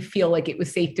made me feel like it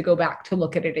was safe to go back to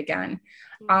look at it again.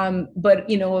 But,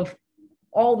 you know, of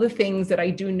all the things that I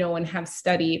do know and have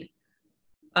studied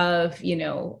of, you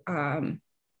know,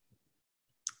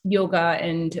 yoga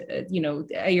and, you know,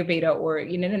 Ayurveda, or,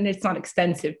 you know, and it's not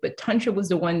extensive, but Tantra was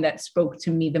the one that spoke to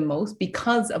me the most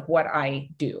because of what I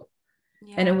do.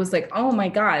 Yeah. And it was like, oh my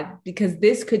God, because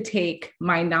this could take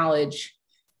my knowledge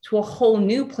to a whole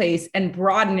new place and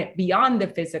broaden it beyond the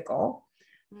physical,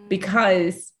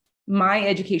 because my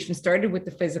education started with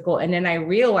the physical. And then I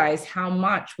realized how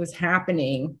much was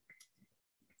happening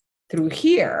through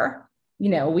here. You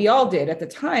know, we all did at the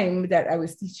time that I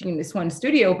was teaching in this one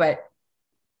studio, but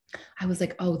I was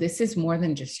like, oh, this is more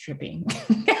than just stripping.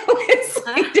 It's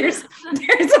like there's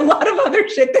a lot of other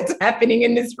shit that's happening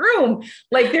in this room.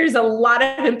 Like there's a lot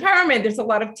of empowerment. There's a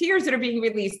lot of tears that are being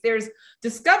released. There's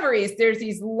discoveries. There's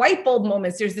these light bulb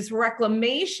moments. There's this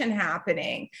reclamation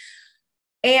happening.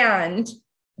 And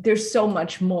there's so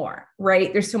much more,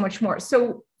 right? There's so much more.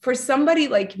 So for somebody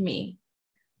like me,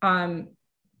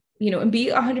 you know, and be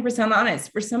 100%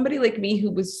 honest, for somebody like me who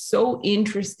was so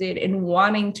interested in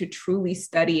wanting to truly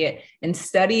study it and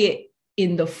study it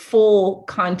in the full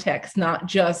context, not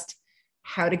just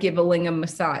how to give a lingam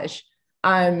massage.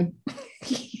 You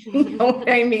know what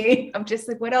I mean? I'm just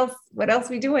like, what else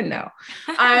we doing now?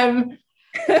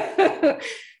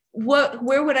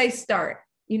 Where would I start?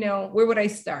 You know, where would I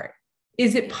start?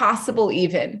 Is it possible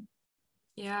even?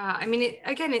 Yeah, I mean,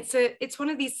 it's one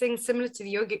of these things similar to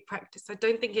the yogic practice. I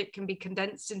don't think it can be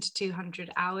condensed into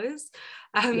 200 hours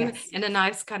in a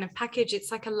nice kind of package.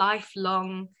 It's like a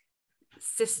lifelong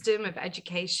system of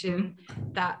education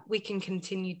that we can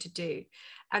continue to do.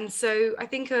 And so I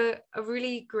think a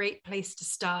really great place to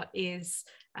start is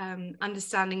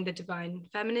understanding the divine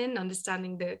feminine,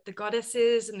 understanding the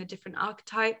goddesses and the different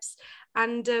archetypes.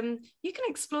 And you can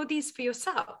explore these for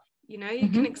yourself. You know, you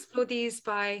can explore these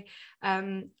by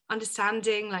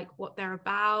understanding like what they're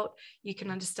about. You can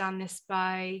understand this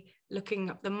by looking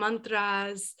up the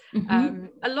mantras.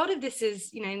 A lot of this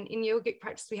is, you know, in yogic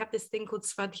practice, we have this thing called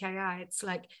svadhyaya. It's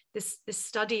like this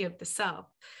study of the self.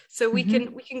 So we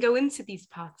can go into these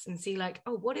paths and see like,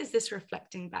 oh, what is this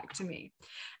reflecting back to me?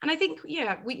 And I think,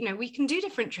 yeah, we can do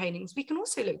different trainings. We can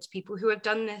also look to people who have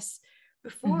done this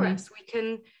before us.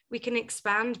 We can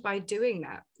expand by doing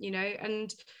that, you know.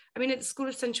 And I mean, at the School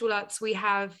of Sensual Arts, we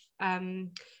have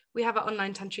an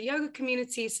online Tantra yoga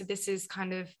community. So this is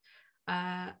kind of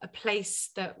a place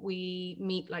that we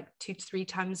meet like 2 to 3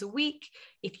 times a week.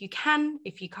 If you can,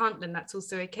 if you can't, then that's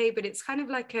also okay. But it's kind of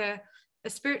like a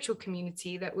spiritual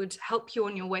community that would help you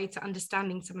on your way to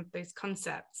understanding some of those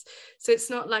concepts. So it's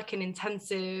not like an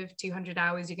intensive 200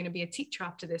 hours, you're going to be a teacher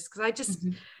after this, because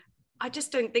I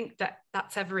just don't think that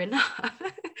that's ever enough.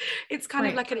 It's kind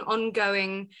of like an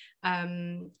ongoing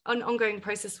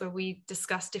process where we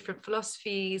discuss different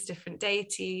philosophies, different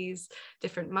deities,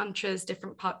 different mantras,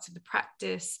 different parts of the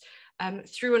practice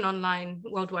through an online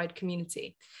worldwide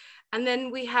community. And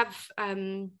then we have,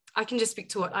 I can just speak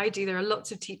to what I do. There are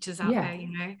lots of teachers out there,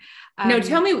 you know. No,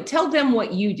 tell them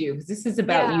what you do, because this is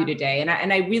about you today.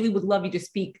 And I really would love you to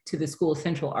speak to the School of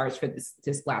Sensual Arts for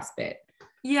this last bit.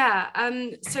 Yeah,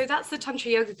 so that's the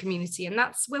Tantra yoga community, and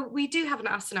that's where we do have an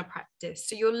asana practice.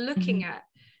 So you're looking at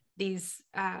these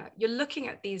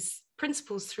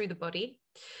principles through the body.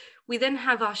 We then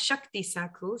have our Shakti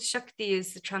circles. Shakti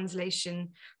is the translation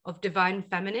of divine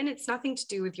feminine. It's nothing to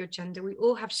do with your gender. We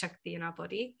all have Shakti in our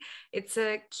body. It's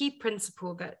a key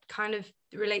principle that kind of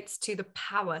relates to the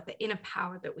power, the inner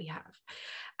power that we have.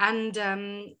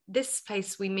 And this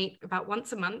place we meet about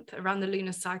once a month around the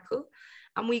lunar cycle.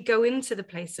 And we go into the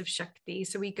place of Shakti.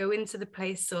 So we go into the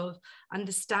place of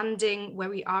understanding where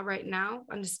we are right now,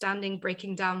 understanding,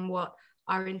 breaking down what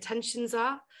our intentions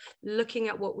are, looking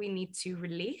at what we need to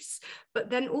release, but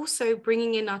then also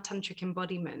bringing in our tantric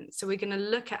embodiment. So we're going to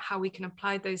look at how we can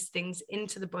apply those things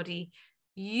into the body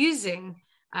using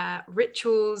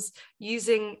rituals,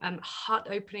 using heart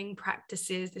opening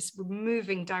practices, this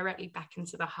moving directly back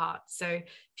into the heart. So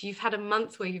if you've had a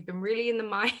month where you've been really in the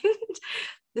mind,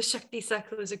 the Shakti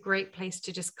circle is a great place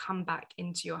to just come back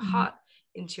into your heart,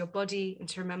 into your body, and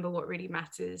to remember what really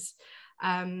matters.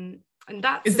 And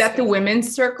is that the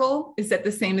women's circle? Is that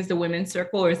the same as the women's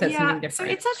circle, or is that something different? So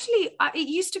it's actually, it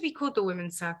used to be called the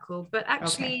women's circle, but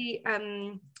actually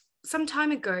some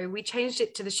time ago, we changed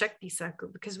it to the Shakti circle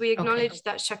because we acknowledge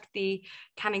that Shakti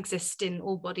can exist in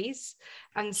all bodies.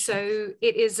 And so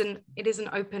it is an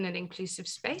open and inclusive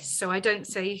space. So I don't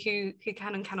say who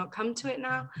can and cannot come to it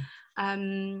now.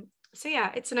 So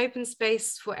yeah, it's an open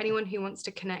space for anyone who wants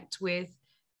to connect with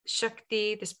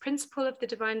Shakti, this principle of the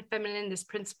divine feminine, this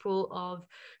principle of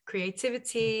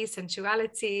creativity,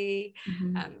 sensuality,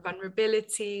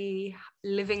 vulnerability,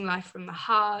 living life from the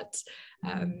heart.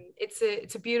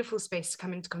 It's a beautiful space to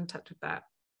come into contact with that.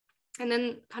 And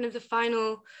then kind of the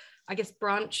final, I guess,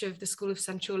 branch of the School of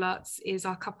Sensual Arts is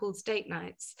our couples date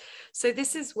nights. So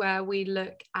this is where we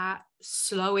look at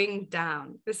slowing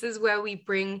down. This is where we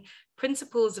bring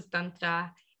principles of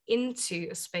Tantra into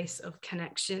a space of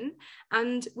connection,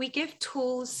 and we give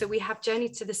tools. So we have Journey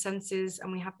to the Senses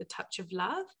and we have the Touch of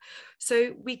Love.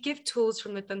 So we give tools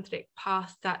from the tantric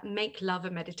path that make love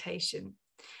a meditation.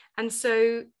 And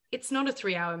so it's not a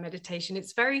 3-hour meditation.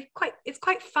 It's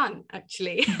quite fun,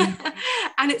 actually.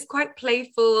 And it's quite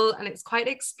playful and it's quite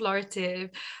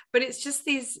explorative, but it's just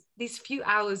these few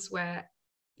hours where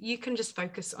you can just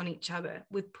focus on each other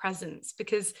with presence,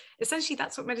 because essentially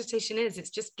that's what meditation is.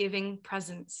 It's just giving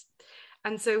presence.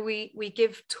 And so we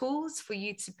give tools for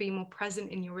you to be more present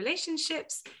in your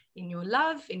relationships, in your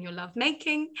love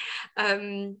making.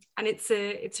 And it's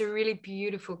a really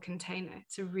beautiful container.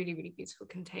 It's a really, really beautiful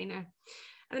container.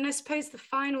 And then I suppose the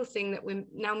final thing that we're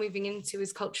now moving into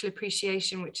is cultural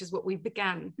appreciation, which is what we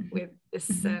began with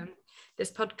this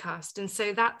podcast. And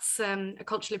so that's a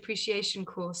cultural appreciation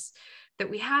course that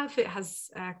we have. It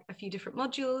has a few different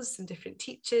modules and different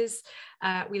teachers.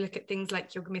 We look at things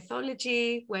like yoga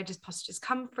mythology, where does postures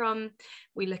come from?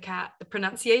 We look at the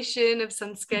pronunciation of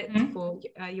Sanskrit for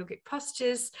yogic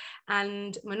postures.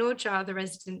 And Manoja, the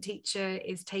resident teacher,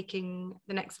 is taking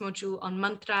the next module on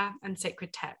mantra and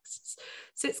sacred texts.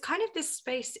 So it's kind of this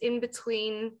space in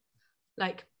between,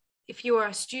 like if you are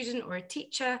a student or a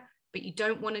teacher, but you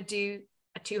don't want to do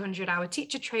a 200-hour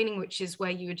teacher training, which is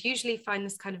where you would usually find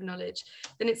this kind of knowledge,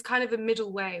 then it's kind of a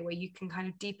middle way where you can kind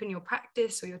of deepen your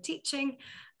practice or your teaching.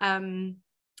 And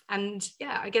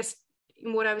yeah, I guess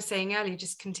in what I was saying earlier,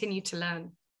 just continue to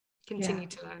learn.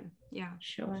 Yeah.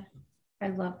 Sure. I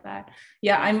love that.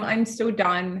 Yeah, I'm so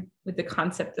done with the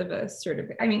concept of a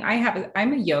certificate. I mean,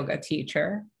 I'm a yoga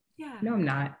teacher. Yeah. No, I'm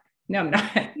not.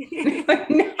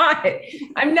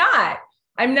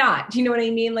 I'm not. Do you know what I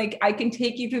mean? Like I can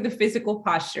take you through the physical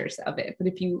postures of it, but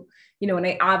if you know, and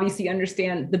I obviously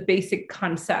understand the basic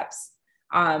concepts,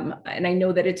 and I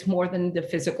know that it's more than the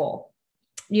physical,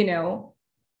 you know,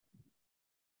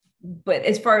 but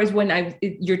as far as when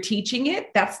you're teaching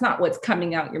it, that's not what's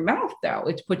coming out your mouth though.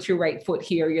 It's put your right foot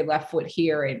here, your left foot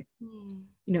here, and,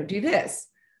 you know, do this.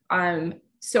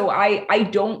 So I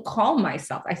don't call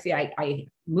myself, I say I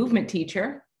movement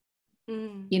teacher.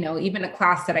 You know, even a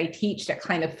class that I teach that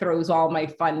kind of throws all my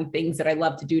fun things that I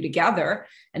love to do together.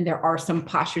 And there are some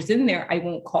postures in there. I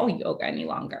won't call yoga any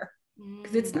longer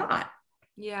because it's not.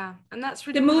 Yeah. And that's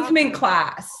really the movement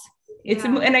class. It's,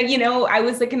 and I, you know, I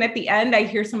was looking at the end, I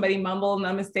hear somebody mumble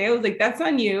namaste. I was like, that's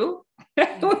on you.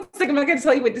 I was like, I'm not going to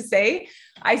tell you what to say.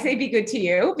 I say, be good to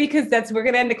you, because we're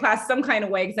going to end the class some kind of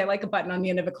way. Cause I like a button on the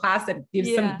end of a class that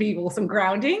gives some people some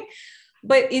grounding.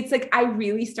 But it's like, I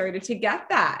really started to get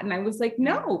that. And I was like,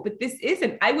 no, but this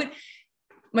isn't.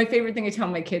 My favorite thing I tell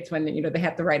my kids when, you know, they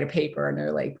have to write a paper and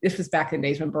they're like, this was back in the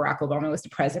days when Barack Obama was the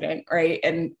president, right?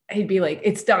 And he'd be like,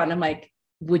 it's done. I'm like,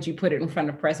 would you put it in front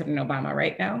of President Obama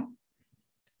right now?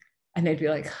 And they'd be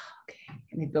like, oh, okay.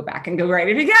 And they'd go back and go write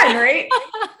it again, right?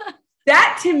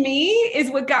 That to me is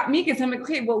what got me, because I'm like,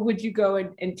 okay, well, would you go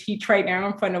and teach right now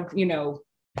in front of, you know,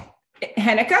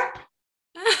 Hanukkah?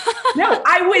 No,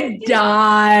 I would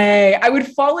die. I would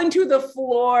fall into the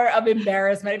floor of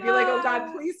embarrassment. I'd be like, oh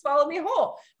God, please swallow me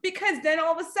whole. Because then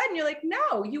all of a sudden you're like,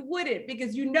 no, you wouldn't,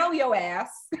 because you know your ass.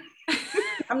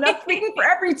 I'm not speaking for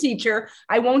every teacher.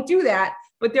 I won't do that.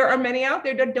 But there are many out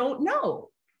there that don't know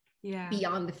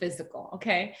beyond the physical.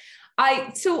 Okay.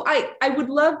 I would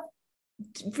love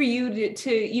for you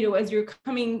to, you know, as you're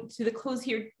coming to the close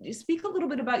here, speak a little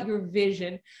bit about your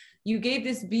vision. You gave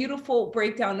this beautiful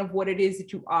breakdown of what it is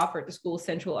that you offer at the School of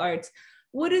Sensual Arts.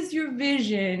 What is your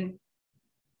vision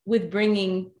with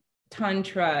bringing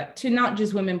Tantra to not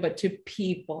just women, but to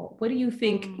people? What do you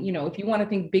think, you know, if you want to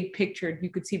think big picture,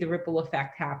 you could see the ripple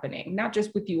effect happening, not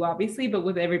just with you, obviously, but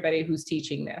with everybody who's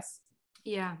teaching this?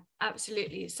 Yeah,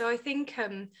 absolutely. So I think,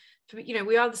 you know,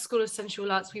 we are the School of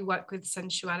Sensual Arts. We work with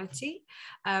sensuality.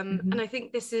 And I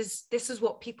think this is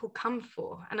what people come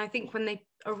for. And I think when they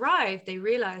arrive, they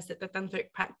realize that the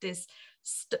tantric practice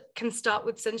can start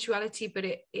with sensuality, but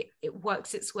it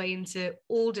works its way into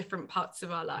all different parts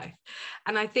of our life.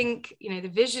 And I think, you know, the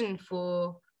vision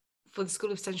for the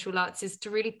School of Sensual Arts is to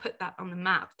really put that on the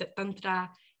map, that Tantra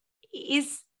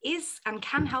is and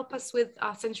can help us with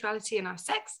our sensuality and our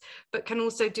sex, but can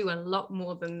also do a lot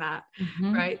more than that,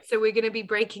 right? So we're going to be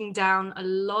breaking down a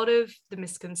lot of the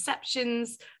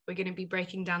misconceptions. We're going to be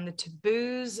breaking down the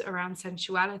taboos around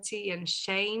sensuality and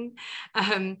shame.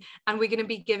 And we're going to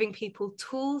be giving people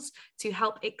tools to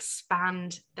help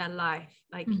expand their life,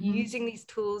 like using these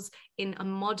tools in a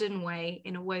modern way,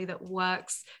 in a way that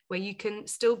works, where you can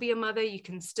still be a mother, you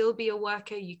can still be a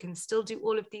worker, you can still do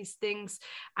all of these things,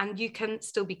 and you can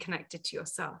still be connected to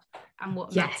yourself and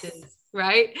what matters,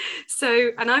 right?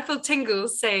 So, and I feel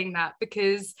tingles saying that,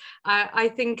 because I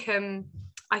think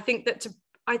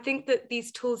that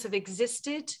these tools have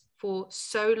existed for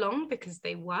so long because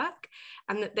they work,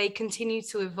 and that they continue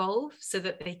to evolve so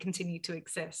that they continue to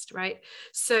exist, right?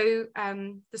 So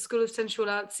the School of Sensual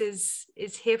Arts is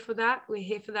here for that. We're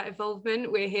here for that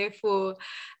evolvement. We're here for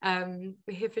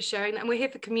sharing, and we're here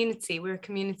for community. We're a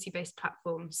community-based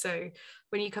platform. So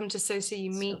when you come to SOSA, you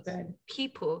meet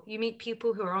people. You meet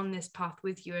people who are on this path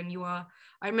with you, and I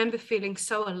remember feeling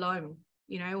so alone,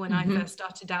 you know, when I first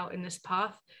started out in this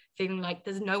path, feeling like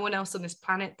there's no one else on this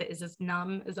planet that is as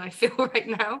numb as I feel right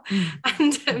now.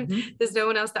 And there's no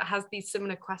one else that has these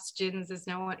similar questions. There's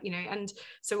no one, you know, and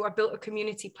so I built a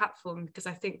community platform because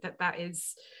I think that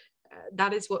is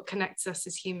what connects us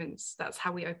as humans. That's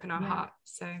how we open our heart.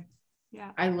 So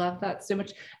yeah, I love that so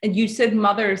much. And you said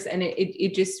mothers, and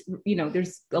it just, you know,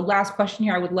 there's a last question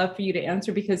here I would love for you to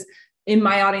answer, because in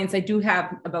my audience, I do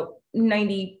have about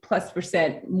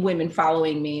 90+% women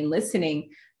following me and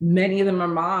listening. Many of them are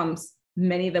moms.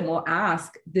 Many of them will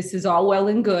ask, this is all well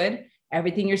and good.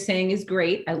 Everything you're saying is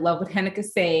great. I love what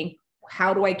Henika's saying.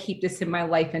 How do I keep this in my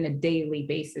life on a daily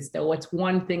basis, though? What's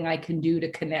one thing I can do to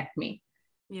connect me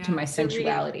to my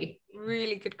sensuality?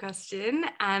 Really good question.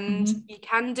 And you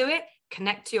can do it.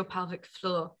 Connect to your pelvic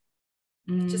floor.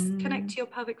 Just connect to your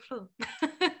pelvic floor.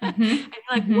 And you're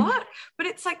like, what? But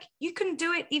it's like, you can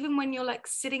do it even when you're like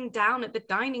sitting down at the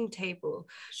dining table.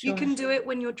 You can do it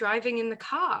when you're driving in the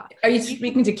car. Are you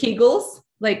speaking to Kegels?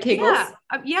 Like Kegels?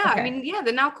 Okay. I mean,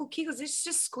 they're now called Kegels. It's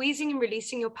just squeezing and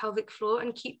releasing your pelvic floor,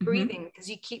 and keep breathing, because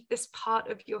you keep this part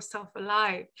of yourself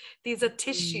alive. These are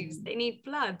tissues. They need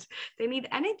blood. They need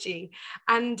energy.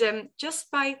 And just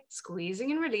by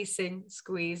squeezing and releasing,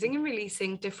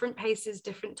 different paces,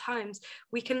 different times,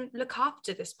 we can look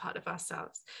after this part of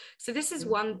ourselves. So this is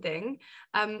one thing.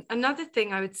 Another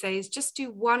thing I would say is just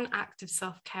do one act of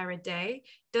self-care a day.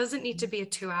 Doesn't need to be a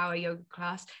 2-hour yoga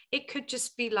class. It could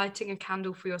just be lighting a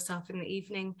candle for yourself in the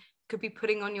evening. It could be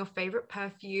putting on your favorite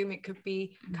perfume. It could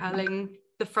be curling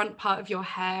the front part of your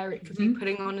hair. It could be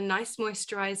putting on a nice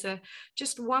moisturizer.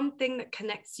 Just one thing that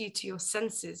connects you to your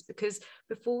senses, because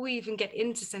before we even get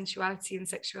into sensuality and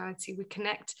sexuality, we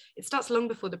connect. It starts long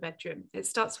before the bedroom. It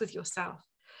starts with yourself.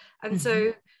 And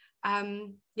so,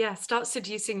 start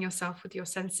seducing yourself with your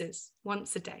senses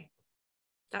once a day.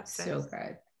 That's so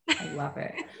good. I love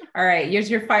it. All right. Here's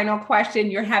your final question.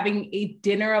 You're having a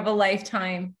dinner of a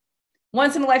lifetime,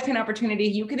 once in a lifetime opportunity.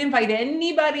 You can invite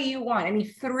anybody you want, any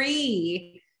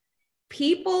 3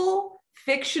 people,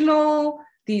 fictional.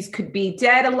 These could be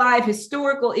dead, alive,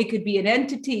 historical. It could be an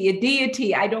entity, a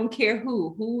deity. I don't care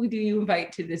who. Who do you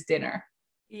invite to this dinner?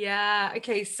 Yeah.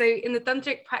 Okay. So in the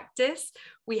tantric practice,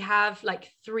 we have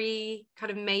like 3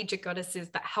 kind of major goddesses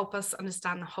that help us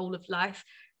understand the whole of life.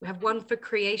 We have one for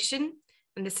creation,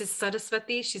 and this is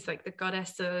Saraswati. She's like the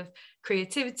goddess of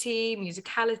creativity,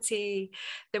 musicality.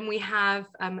 Then we have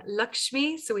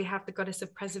Lakshmi. So we have the goddess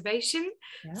of preservation.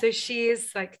 Yeah. So she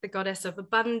is like the goddess of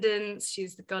abundance.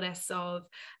 She's the goddess of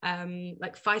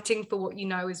like fighting for what you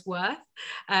know is worth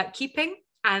keeping.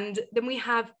 And then we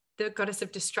have the goddess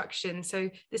of destruction.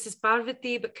 So this is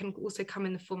Parvati, but can also come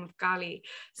in the form of Kali.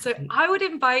 So I would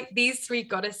invite these 3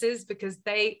 goddesses, because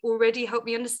they already help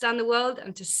me understand the world,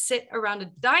 and to sit around a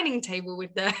dining table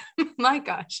with them. My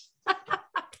gosh.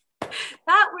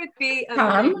 That would be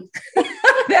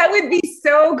that would be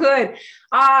so good.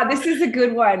 This is a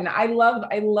good one. I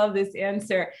love this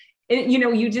answer. And, you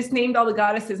know, you just named all the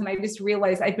goddesses, and I just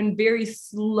realized I've been very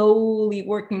slowly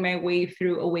working my way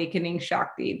through Awakening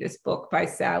Shakti, this book by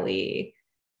Sally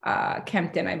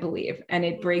Kempton, I believe. And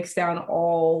it breaks down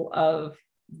all of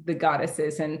the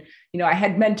goddesses. And, you know, I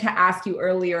had meant to ask you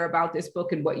earlier about this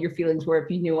book and what your feelings were if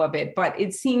you knew of it, but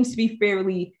it seems to be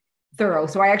fairly thorough.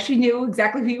 So I actually knew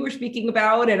exactly who you were speaking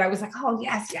about. And I was like, oh,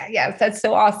 yes, that's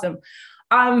so awesome.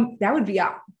 That would be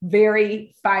a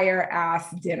very fire ass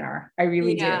dinner. I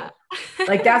really do.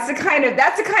 Like that's the kind of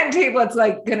table that's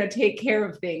like gonna take care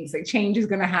of things. Like change is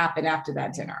gonna happen after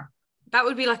that dinner. That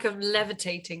would be like a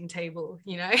levitating table,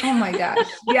 Oh my gosh.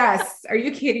 Yes. Are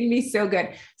you kidding me? So good.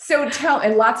 So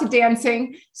and lots of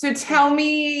dancing. So tell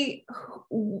me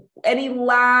any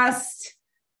last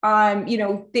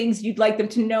things you'd like them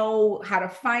to know, how to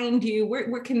find you,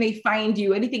 where can they find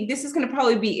you, anything. This is going to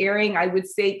probably be airing, I would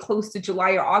say, close to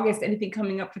July or August. Anything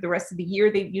coming up for the rest of the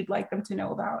year that you'd like them to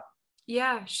know about?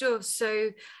 Yeah, sure. So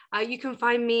you can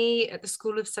find me at the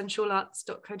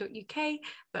schoolofsensualarts.co.uk,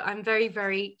 but I'm very,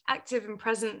 very active and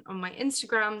present on my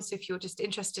Instagram. So if you're just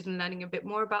interested in learning a bit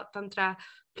more about Tantra,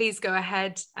 please go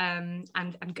ahead and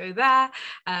go there.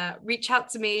 Reach out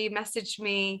to me, message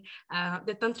me.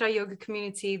 The Tantra Yoga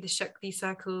community, the Shakti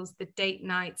circles, the date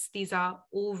nights, these are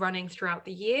all running throughout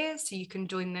the year. So you can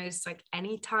join those like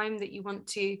anytime that you want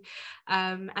to.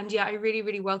 And yeah, I really,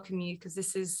 really welcome you, because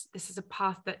this is a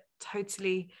path that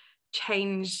totally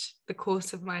changed the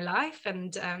course of my life.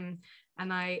 And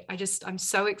I'm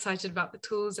so excited about the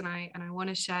tools, and I want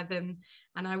to share them.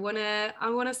 And I want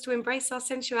us to embrace our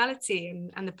sensuality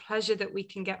and the pleasure that we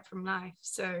can get from life.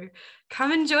 So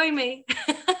come and join me.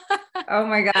 Oh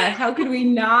my God, how could we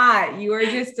not? You are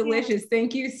just delicious.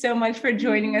 Thank you so much for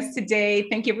joining us today.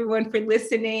 Thank you everyone for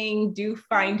listening. Do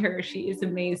find her. She is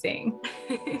amazing.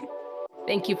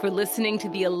 Thank you for listening to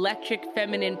the Electric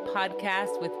Feminine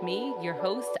podcast with me, your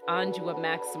host, Anjua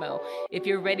Maximo. If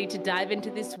you're ready to dive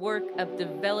into this work of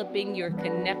developing your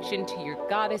connection to your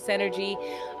goddess energy,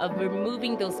 of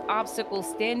removing those obstacles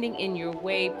standing in your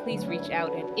way, please reach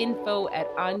out at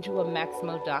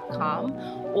info@anjuamaximo.com,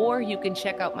 or you can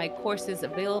check out my courses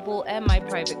available and my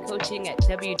private coaching at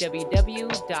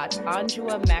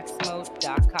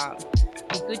www.anjuamaximo.com.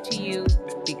 Be good to you,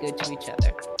 be good to each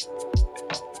other.